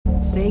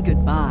Say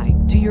goodbye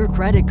to your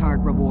credit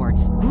card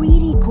rewards.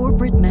 Greedy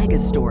corporate mega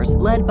stores,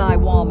 led by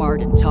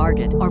Walmart and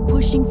Target, are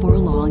pushing for a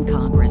law in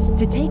Congress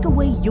to take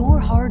away your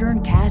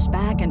hard-earned cash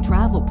back and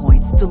travel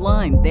points to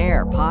line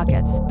their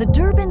pockets. The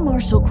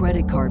Durbin-Marshall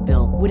credit card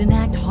bill would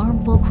enact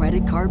harmful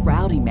credit card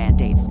routing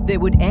mandates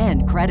that would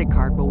end credit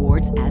card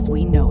rewards as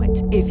we know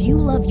it. If you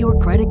love your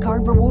credit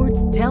card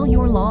rewards, tell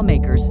your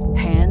lawmakers,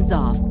 hands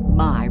off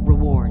my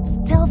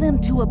rewards. Tell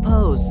them to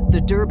oppose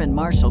the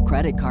Durbin-Marshall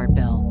credit card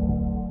bill.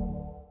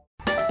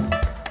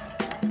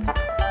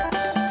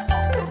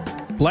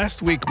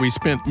 Last week, we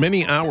spent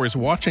many hours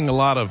watching a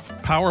lot of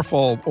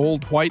powerful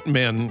old white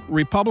men,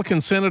 Republican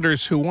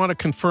senators who want to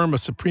confirm a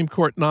Supreme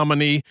Court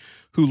nominee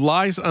who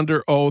lies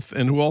under oath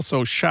and who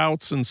also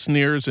shouts and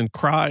sneers and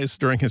cries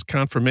during his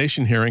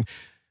confirmation hearing.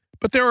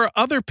 But there are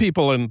other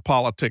people in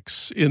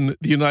politics in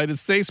the United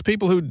States,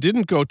 people who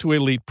didn't go to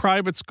elite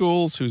private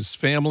schools, whose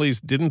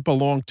families didn't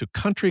belong to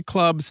country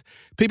clubs,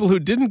 people who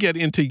didn't get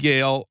into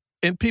Yale,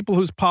 and people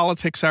whose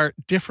politics are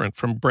different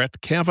from Brett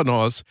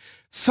Kavanaugh's.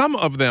 Some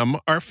of them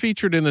are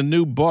featured in a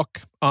new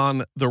book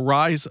on the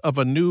rise of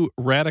a new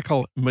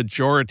radical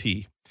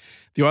majority.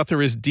 The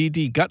author is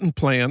D.D.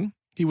 Guttenplan.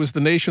 He was the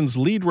nation's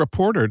lead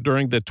reporter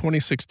during the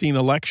 2016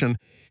 election.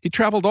 He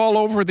traveled all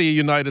over the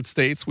United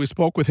States. We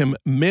spoke with him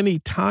many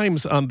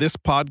times on this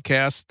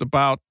podcast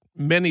about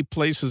many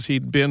places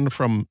he'd been,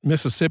 from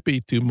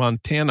Mississippi to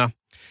Montana.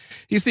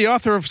 He's the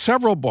author of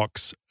several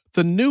books.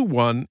 The new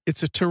one,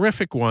 it's a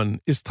terrific one,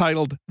 is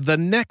titled The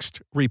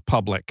Next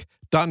Republic.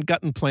 Don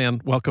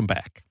Guttenplan, welcome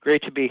back.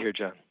 Great to be here,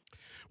 John.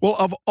 Well,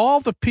 of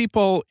all the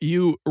people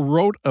you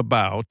wrote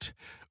about,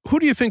 who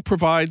do you think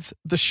provides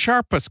the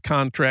sharpest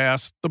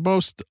contrast, the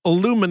most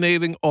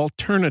illuminating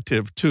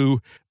alternative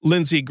to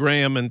Lindsey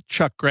Graham and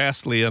Chuck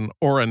Grassley and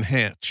Orrin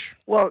Hatch?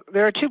 Well,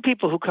 there are two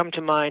people who come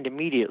to mind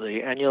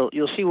immediately, and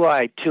you'll see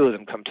why two of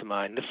them come to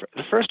mind.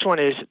 The first one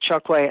is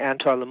Chokwe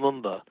Antar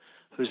Lumumba,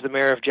 who's the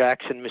mayor of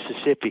Jackson,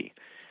 Mississippi,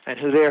 and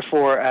who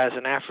therefore, as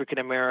an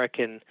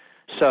African-American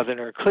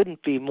Southerner,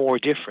 couldn't be more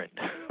different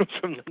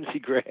from Lindsey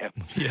Graham.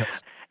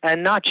 Yes.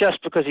 And not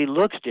just because he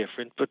looks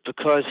different, but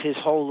because his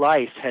whole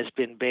life has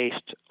been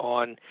based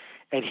on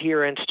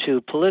adherence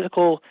to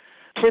political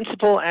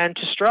principle and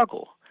to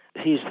struggle.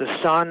 He's the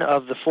son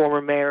of the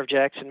former mayor of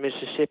Jackson,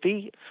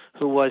 Mississippi,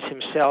 who was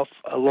himself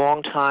a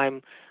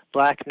longtime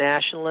black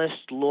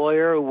nationalist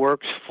lawyer who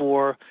works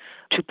for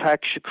Tupac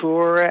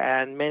Shakur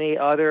and many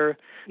other,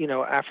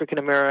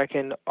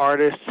 African-American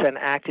artists and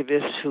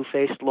activists who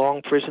faced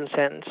long prison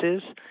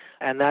sentences.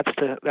 And that's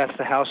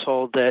the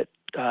household that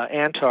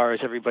Antar,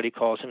 as everybody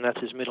calls him,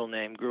 that's his middle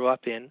name, grew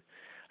up in.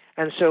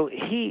 And so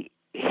he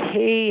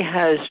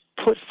has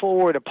put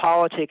forward a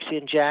politics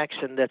in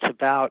Jackson that's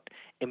about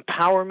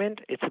empowerment,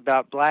 it's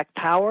about black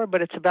power,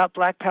 but it's about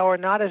black power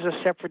not as a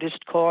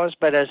separatist cause,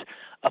 but as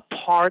a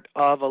part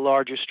of a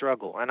larger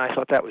struggle. And I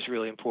thought that was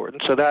really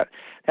important. So that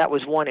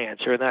was one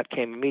answer, and that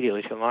came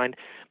immediately to mind.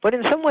 But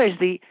in some ways,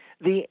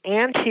 the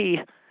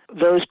anti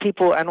those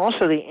people, and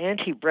also the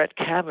anti-Brett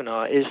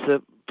Kavanaugh, is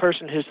the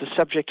person who's the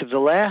subject of the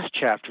last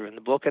chapter in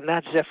the book, and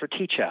that's Zephyr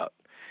Teachout.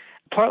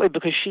 Partly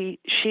because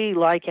she,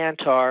 like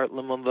Antar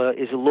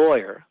Lumumba, is a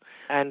lawyer,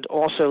 and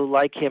also,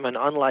 like him and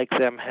unlike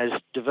them, has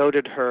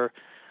devoted her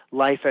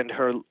life and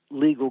her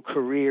legal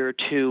career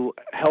to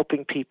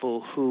helping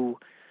people who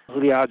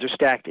the odds are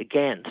stacked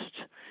against.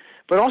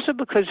 But also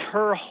because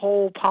her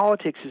whole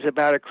politics is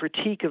about a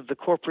critique of the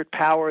corporate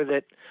power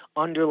that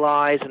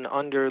underlies and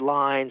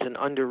underlines and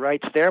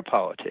underwrites their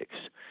politics.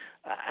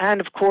 And,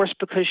 of course,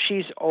 because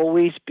she's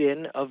always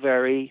been a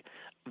very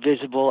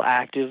visible,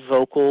 active,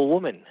 vocal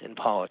woman in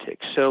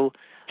politics. So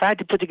if I had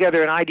to put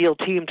together an ideal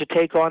team to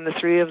take on the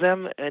three of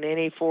them in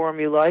any forum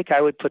you like,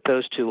 I would put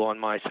those two on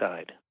my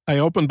side. I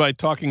opened by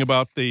talking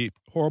about the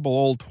horrible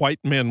old white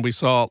men we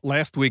saw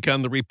last week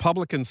on the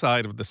Republican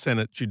side of the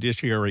Senate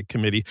Judiciary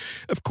Committee.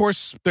 Of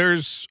course,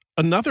 there's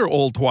another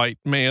old white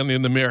man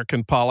in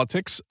American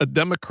politics, a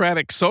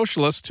Democratic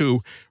socialist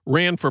who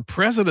ran for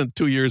president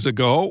 2 years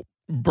ago.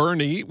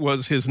 Bernie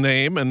was his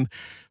name, and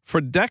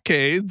for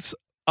decades,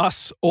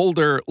 us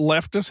older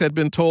leftists had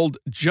been told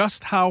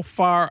just how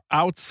far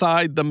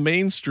outside the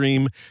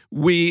mainstream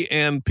we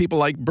and people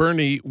like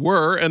Bernie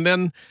were. And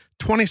then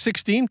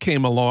 2016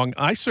 came along.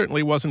 I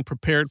certainly wasn't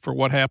prepared for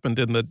what happened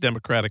in the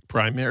Democratic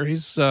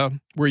primaries.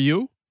 Were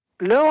you?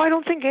 No, I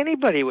don't think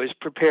anybody was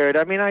prepared.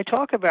 I mean, I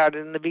talk about it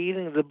in the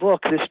beginning of the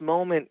book, this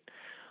moment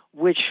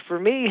which for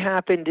me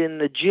happened in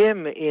the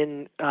gym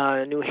in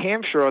New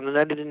Hampshire on the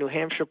night of the New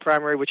Hampshire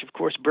primary, which of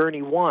course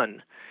Bernie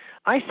won.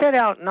 I set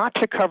out not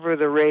to cover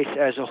the race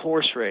as a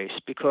horse race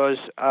because,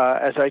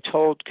 as I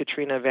told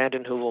Katrina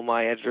Vanden Heuvel,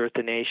 my editor at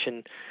The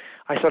Nation,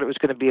 I thought it was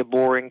going to be a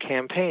boring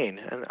campaign,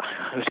 and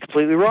I was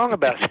completely wrong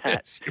about that.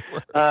 Yes, you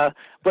were.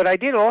 But I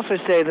did also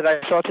say that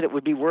I thought that it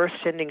would be worth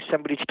sending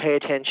somebody to pay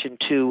attention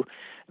to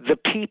the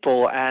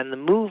people and the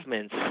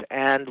movements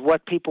and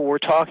what people were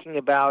talking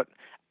about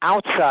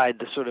outside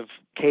the sort of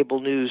cable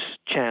news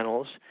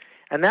channels.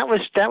 And that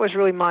was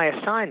really my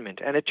assignment.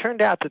 And it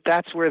turned out that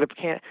that's where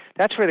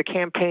the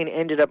campaign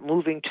ended up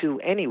moving to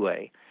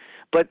anyway.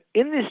 But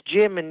in this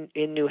gym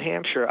in New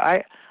Hampshire,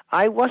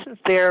 I wasn't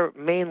there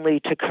mainly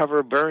to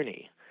cover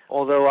Bernie,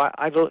 although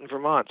I vote in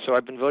Vermont, so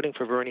I've been voting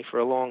for Bernie for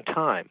a long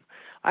time.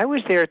 I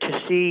was there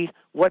to see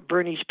what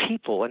Bernie's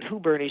people and who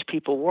Bernie's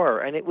people were,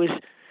 and it was,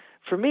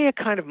 for me, a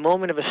kind of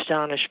moment of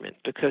astonishment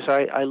because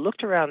I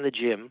looked around the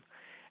gym,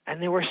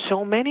 and there were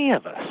so many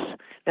of us.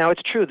 Now,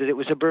 it's true that it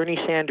was a Bernie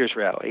Sanders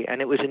rally, and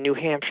it was in New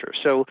Hampshire,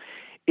 so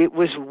it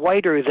was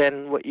whiter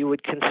than what you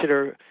would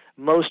consider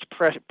most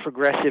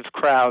progressive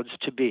crowds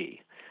to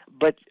be.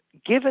 But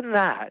given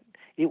that,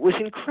 it was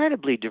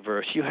incredibly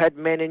diverse. You had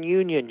men in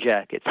union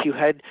jackets. You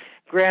had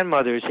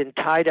grandmothers in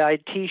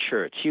tie-dyed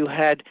T-shirts. You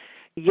had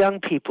young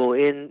people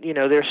in,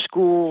 their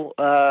school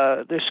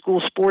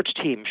sports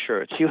team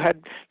shirts. You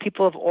had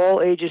people of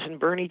all ages in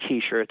Bernie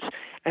T-shirts,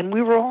 and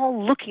we were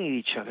all looking at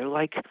each other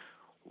like,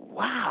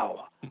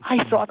 "Wow,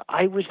 I thought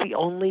I was the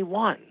only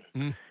one."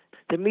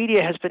 The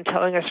media has been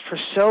telling us for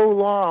so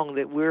long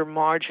that we're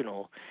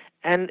marginal,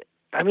 and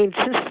I mean,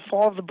 since the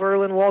fall of the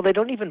Berlin Wall, they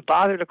don't even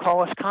bother to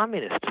call us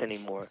communists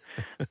anymore.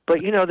 But,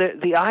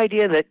 the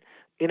idea that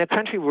in a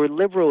country where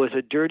liberal is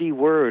a dirty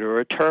word or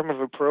a term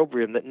of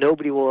opprobrium that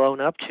nobody will own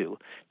up to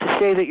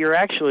say that you're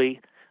actually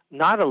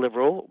not a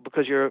liberal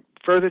because you're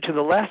further to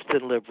the left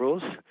than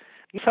liberals,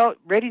 you felt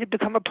ready to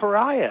become a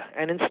pariah.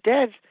 And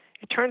instead,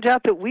 it turns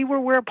out that we were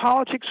where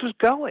politics was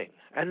going.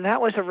 And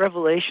that was a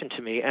revelation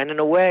to me. And in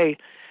a way,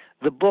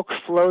 the book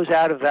flows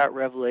out of that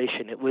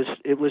revelation. It was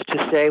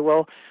to say,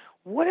 well,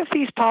 what if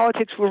these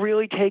politics were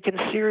really taken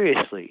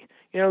seriously?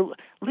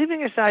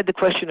 Leaving aside the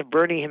question of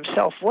Bernie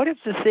himself, what if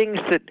the things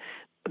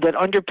that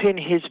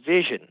underpin his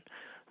vision,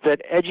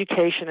 that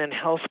education and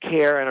health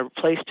care and a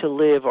place to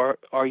live are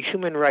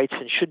human rights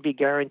and should be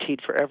guaranteed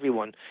for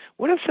everyone,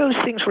 what if those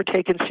things were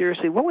taken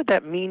seriously? What would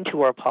that mean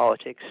to our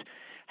politics?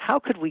 How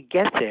could we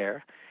get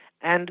there?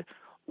 And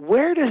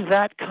where does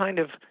that kind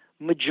of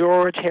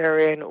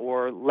majoritarian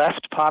or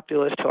left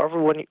populist, however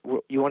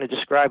you want to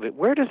describe it,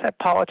 where does that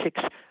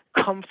politics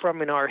come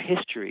from in our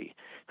history?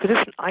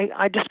 Because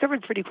I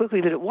discovered pretty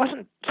quickly that it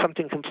wasn't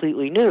something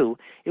completely new.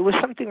 It was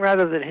something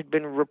rather that had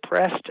been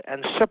repressed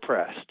and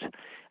suppressed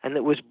and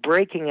that was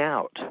breaking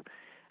out.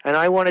 And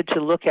I wanted to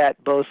look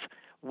at both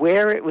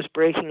where it was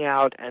breaking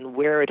out and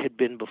where it had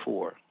been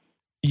before.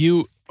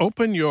 You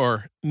open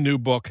your new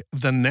book,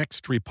 The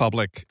Next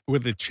Republic,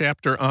 with a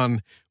chapter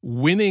on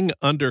winning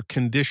under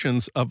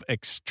conditions of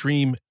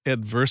extreme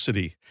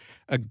adversity.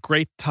 A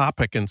great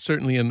topic and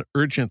certainly an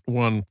urgent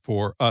one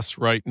for us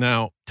right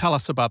now. Tell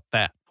us about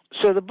that.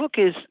 So the book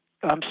is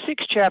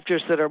 6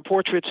 chapters that are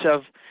portraits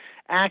of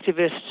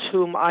activists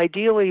whom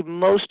ideally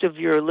most of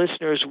your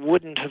listeners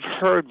wouldn't have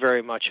heard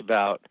very much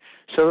about.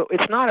 So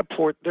it's not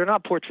they're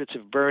not portraits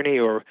of Bernie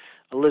or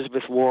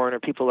Elizabeth Warren or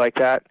people like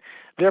that.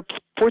 They're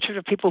portraits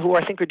of people who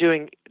I think are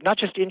doing not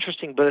just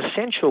interesting but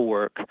essential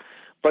work,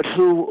 but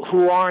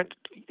who aren't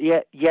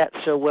yet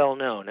so well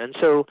known,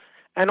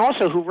 and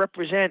also who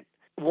represent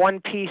one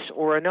piece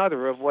or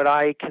another of what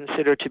I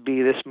consider to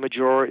be this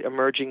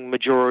emerging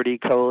majority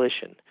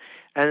coalition.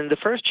 And the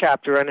first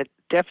chapter, and it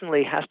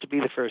definitely has to be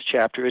the first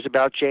chapter, is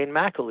about Jane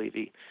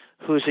McAlevey,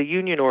 who's a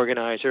union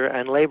organizer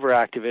and labor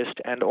activist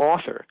and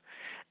author.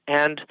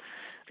 And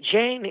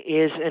Jane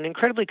is an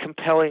incredibly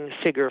compelling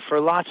figure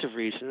for lots of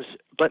reasons,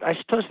 but I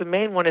suppose the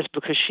main one is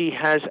because she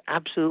has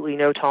absolutely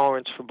no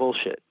tolerance for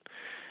bullshit.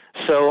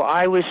 So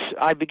I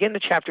begin the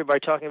chapter by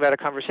talking about a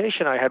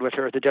conversation I had with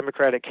her at the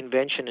Democratic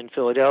Convention in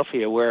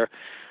Philadelphia, where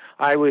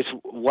I was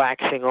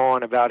waxing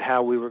on about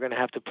how we were going to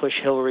have to push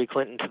Hillary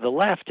Clinton to the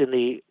left in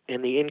the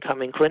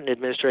incoming Clinton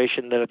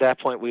administration that at that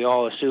point we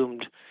all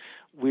assumed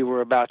we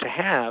were about to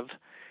have.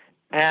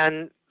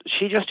 And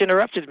she just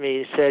interrupted me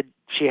and said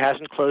she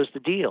hasn't closed the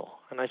deal.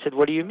 And I said,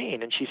 "What do you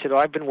mean?" And she said,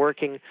 I've been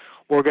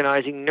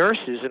organizing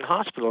nurses in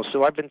hospitals,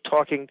 so I've been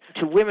talking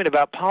to women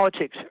about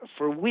politics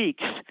for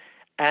weeks.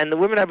 And the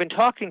women I've been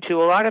talking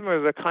to, a lot of them are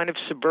the kind of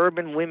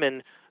suburban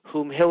women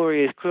whom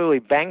Hillary is clearly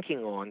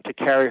banking on to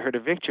carry her to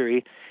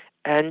victory,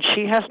 and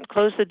she hasn't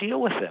closed the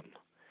deal with them.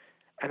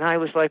 And I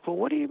was like, well,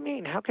 what do you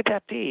mean? How could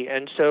that be?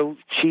 And so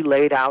she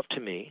laid out to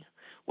me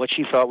what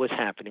she thought was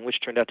happening,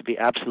 which turned out to be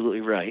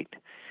absolutely right,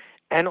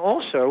 and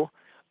also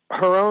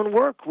her own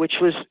work,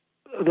 which was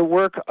the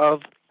work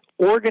of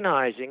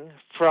organizing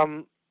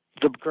from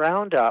the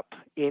ground up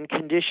in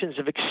conditions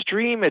of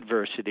extreme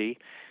adversity,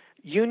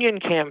 union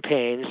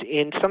campaigns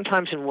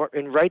sometimes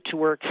in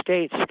right-to-work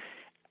states,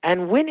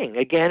 and winning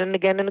again and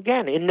again and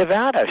again. In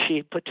Nevada,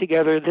 she put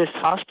together this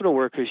hospital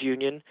workers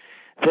union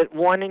that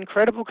won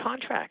incredible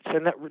contracts,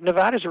 and that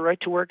Nevada's a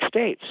right-to-work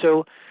state.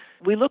 So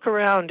we look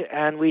around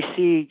and we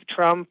see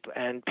Trump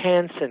and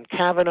Pence and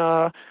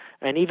Kavanaugh,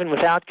 and even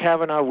without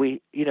Kavanaugh,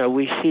 we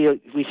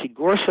see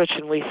Gorsuch,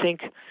 and we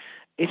think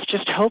it's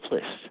just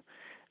hopeless.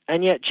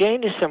 And yet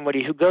Jane is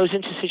somebody who goes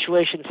into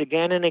situations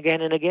again and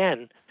again and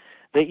again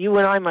that you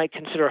and I might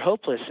consider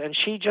hopeless, and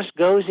she just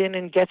goes in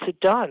and gets it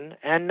done.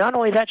 And not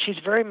only that, she's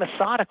very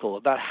methodical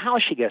about how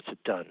she gets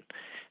it done.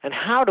 and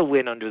how to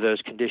win under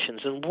those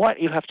conditions and what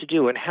you have to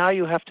do and how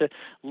you have to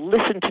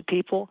listen to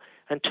people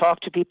and talk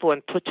to people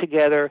and put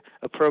together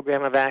a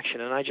program of action.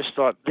 And I just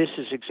thought this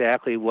is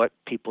exactly what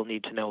people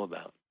need to know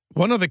about.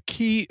 One of the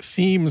key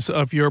themes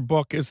of your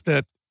book is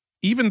that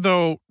even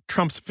though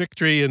Trump's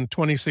victory in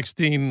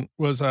 2016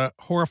 was a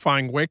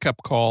horrifying wake-up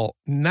call,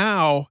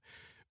 now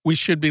we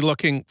should be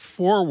looking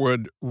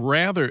forward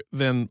rather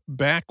than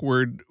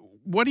backward.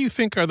 What do you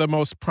think are the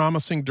most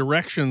promising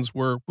directions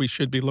where we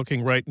should be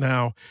looking right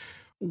now?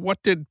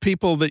 What did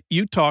people that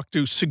you talked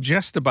to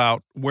suggest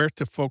about where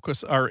to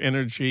focus our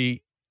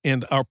energy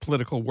and our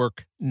political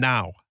work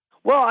now?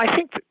 Well, I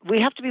think we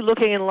have to be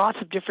looking in lots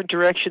of different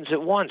directions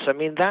at once. I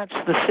mean, that's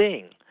the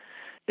thing.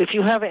 If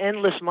you have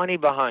endless money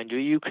behind you,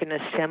 you can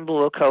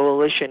assemble a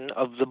coalition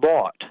of the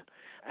bought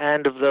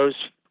and of those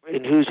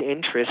in whose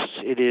interests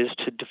it is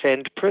to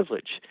defend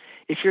privilege.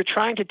 If you're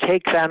trying to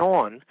take that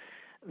on,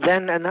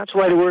 then, and that's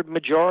why the word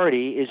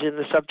majority is in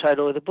the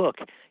subtitle of the book,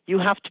 you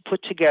have to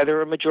put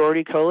together a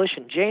majority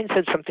coalition. Jane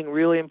said something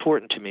really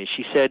important to me.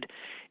 She said,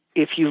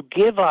 if you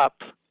give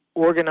up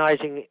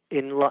organizing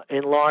in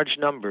large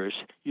numbers,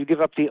 you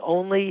give up the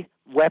only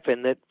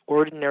weapon that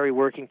ordinary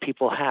working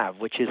people have,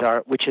 which is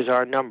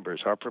our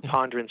numbers, our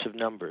preponderance of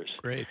numbers.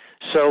 Great.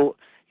 So,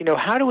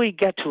 how do we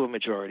get to a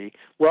majority?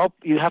 Well,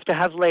 you have to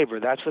have labor.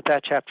 That's what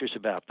that chapter is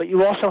about. But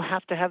you also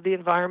have to have the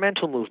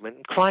environmental movement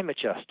and climate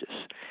justice.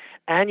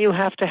 And you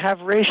have to have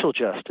racial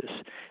justice.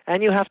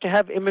 And you have to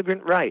have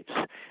immigrant rights.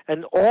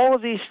 And all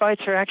of these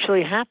fights are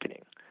actually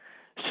happening.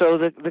 So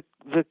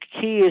the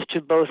key is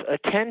to both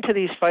attend to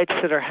these fights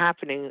that are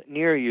happening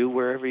near you,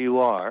 wherever you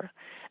are,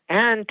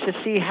 and to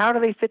see how do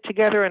they fit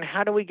together and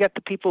how do we get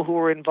the people who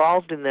are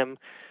involved in them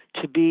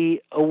to be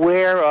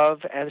aware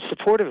of and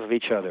supportive of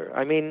each other.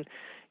 I mean,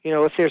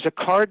 if there's a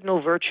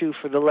cardinal virtue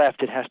for the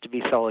left, it has to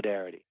be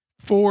solidarity.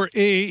 For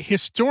a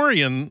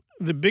historian,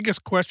 the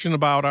biggest question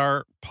about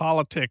our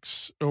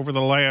politics over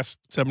the last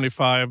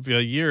 75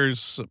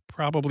 years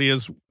probably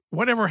is,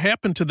 whatever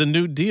happened to the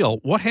New Deal?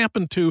 What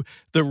happened to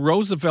the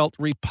Roosevelt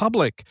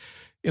Republic?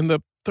 In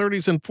the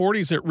 30s and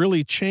 40s, it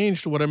really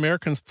changed what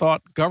Americans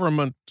thought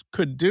government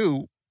could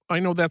do. I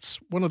know that's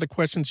one of the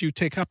questions you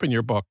take up in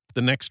your book,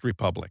 The Next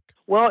Republic.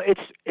 Well,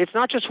 it's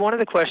not just one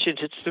of the questions.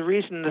 It's the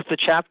reason that the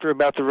chapter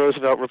about the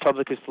Roosevelt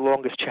Republic is the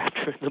longest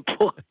chapter in the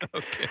book.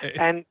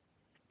 Okay.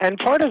 And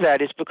part of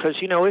that is because,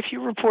 if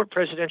you report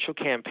presidential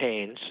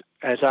campaigns,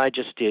 as I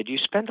just did, you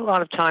spend a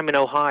lot of time in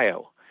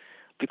Ohio,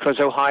 because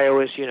Ohio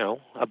is,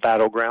 a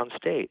battleground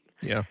state.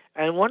 Yeah.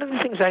 And one of the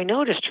things I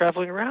noticed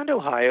traveling around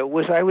Ohio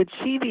was I would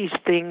see these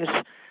things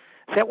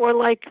that were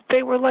like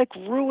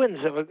ruins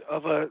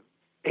of a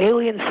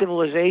alien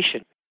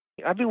civilization.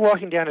 I'd be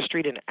walking down a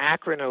street in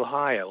Akron,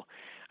 Ohio,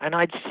 and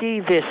I'd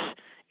see this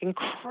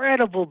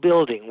incredible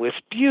building with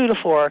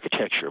beautiful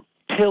architecture,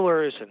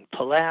 pillars and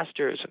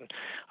pilasters, and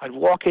I'd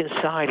walk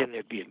inside and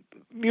there'd be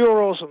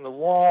murals on the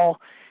wall,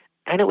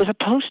 and it was a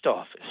post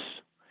office.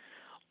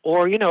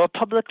 Or, a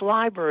public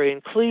library in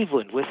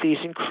Cleveland with these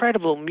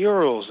incredible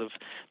murals of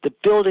the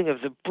building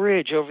of the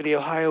bridge over the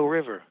Ohio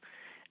River.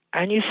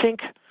 And you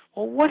think,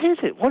 well, what is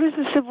it? What is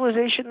the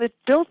civilization that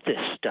built this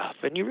stuff?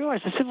 And you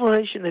realize the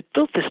civilization that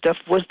built this stuff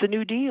was the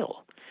New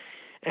Deal.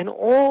 And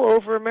all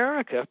over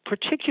America,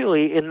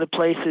 particularly in the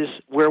places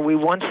where we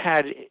once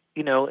had,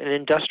 an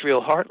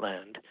industrial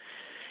heartland,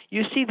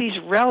 you see these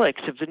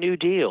relics of the New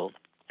Deal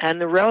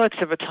and the relics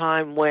of a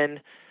time when,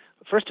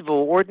 first of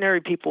all,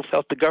 ordinary people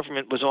felt the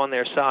government was on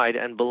their side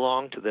and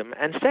belonged to them.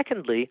 And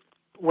secondly,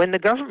 when the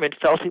government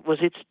felt it was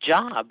its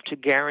job to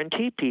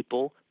guarantee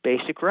people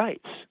basic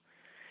rights.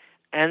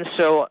 And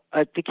so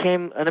it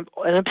became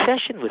an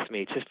obsession with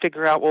me to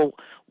figure out, well,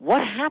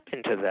 what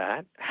happened to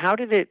that? How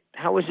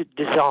was it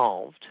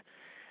dissolved?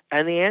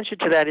 And the answer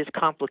to that is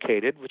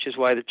complicated, which is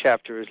why the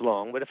chapter is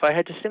long. But if I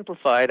had to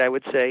simplify it, I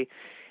would say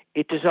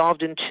it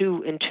dissolved in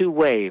two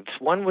waves.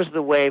 One was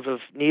the wave of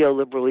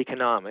neoliberal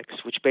economics,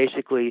 which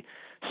basically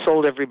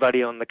sold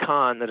everybody on the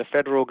con that a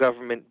federal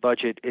government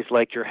budget is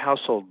like your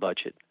household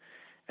budget,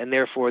 and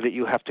therefore that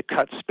you have to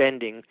cut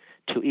spending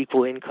to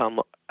equal income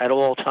at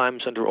all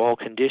times under all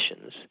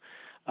conditions,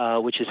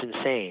 which is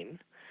insane.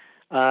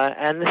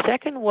 And the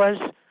second was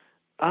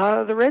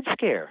the Red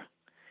Scare,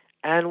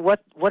 and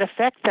what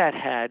effect that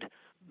had.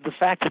 The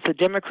fact that the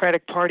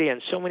Democratic Party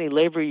and so many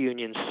labor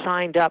unions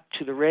signed up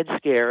to the Red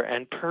Scare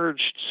and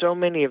purged so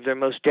many of their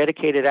most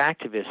dedicated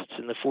activists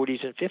in the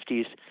 40s and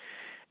 50s,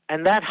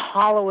 and that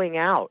hollowing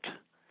out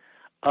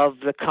of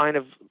the kind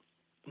of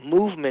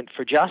movement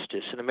for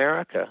justice in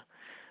America,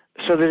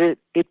 so that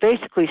it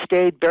basically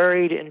stayed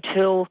buried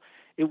until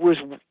it was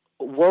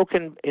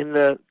woken in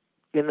the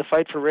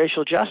fight for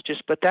racial justice,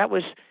 but that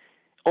was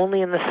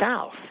only in the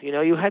South.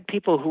 You had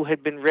people who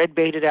had been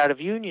red-baited out of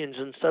unions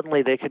and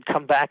suddenly they could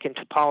come back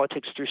into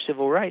politics through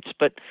civil rights.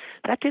 But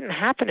that didn't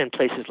happen in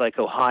places like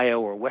Ohio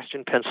or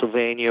Western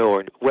Pennsylvania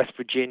or West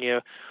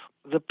Virginia.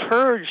 The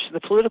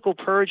political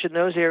purge in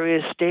those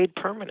areas stayed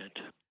permanent.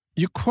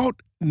 You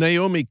quote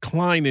Naomi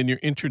Klein in your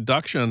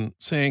introduction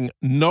saying,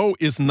 "No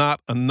is not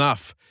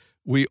enough.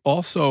 we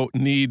also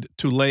need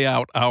to lay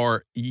out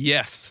our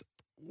yes.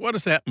 What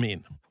does that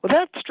mean? Well,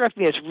 that struck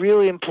me as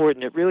really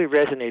important. It really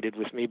resonated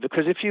with me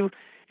because if you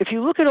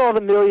look at all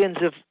the millions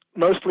of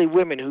mostly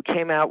women who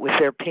came out with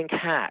their pink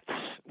hats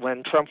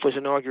when Trump was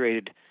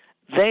inaugurated,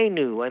 they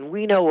knew, and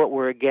we know what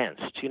we're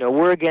against.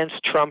 We're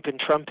against Trump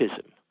and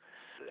Trumpism.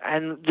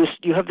 And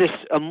you have this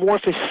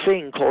amorphous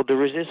thing called the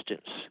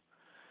resistance.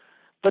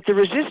 But the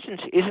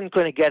resistance isn't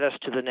going to get us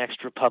to the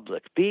next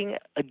republic. Being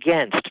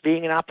against,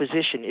 being in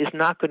opposition is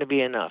not going to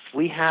be enough.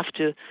 We have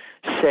to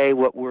say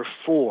what we're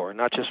for,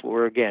 not just what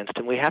we're against.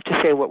 And we have to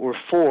say what we're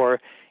for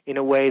in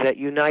a way that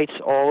unites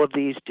all of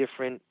these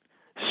different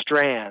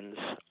strands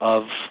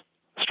of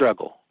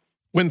struggle.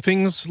 When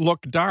things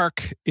look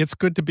dark, it's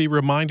good to be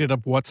reminded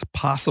of what's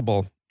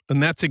possible.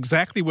 And that's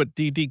exactly what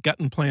D.D.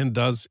 Guttenplan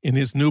does in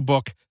his new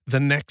book, The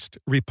Next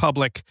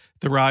Republic,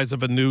 The Rise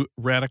of a New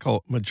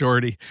Radical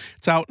Majority.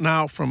 It's out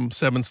now from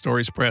 7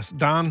 Stories Press.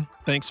 Don,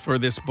 thanks for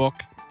this book,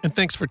 and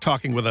thanks for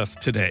talking with us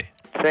today.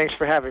 Thanks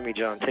for having me,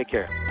 John. Take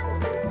care.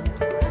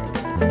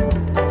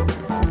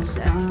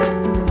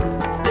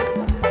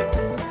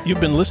 You've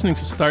been listening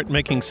to Start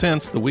Making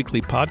Sense, the weekly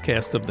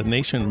podcast of The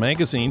Nation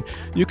magazine.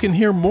 You can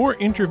hear more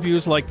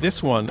interviews like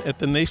this one at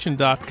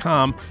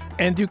thenation.com,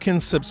 and you can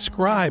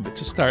subscribe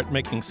to Start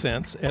Making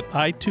Sense at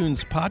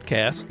iTunes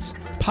Podcasts,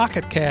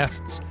 Pocket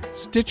Casts,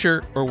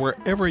 Stitcher, or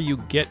wherever you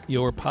get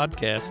your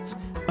podcasts.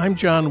 I'm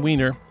John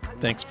Wiener.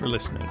 Thanks for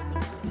listening.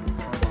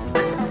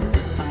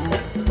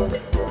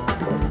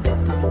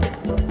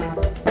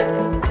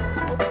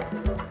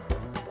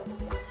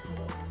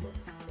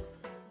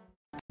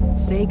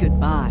 Say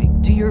goodbye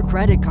to your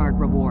credit card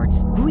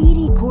rewards.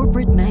 Greedy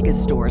corporate mega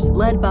stores,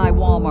 led by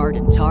Walmart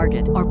and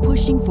Target, are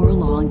pushing for a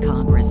law in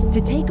Congress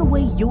to take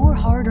away your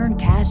hard-earned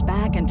cash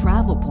back and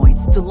travel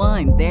points to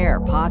line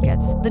their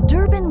pockets. The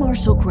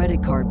Durbin-Marshall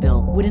credit card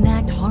bill would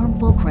enact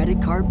harmful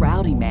credit card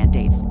routing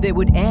mandates that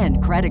would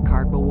end credit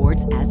card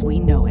rewards as we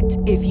know it.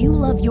 If you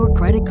love your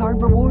credit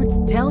card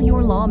rewards, tell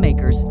your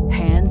lawmakers,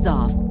 hands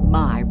off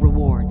my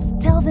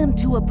rewards. Tell them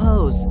to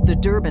oppose the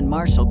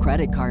Durbin-Marshall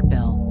credit card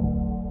bill.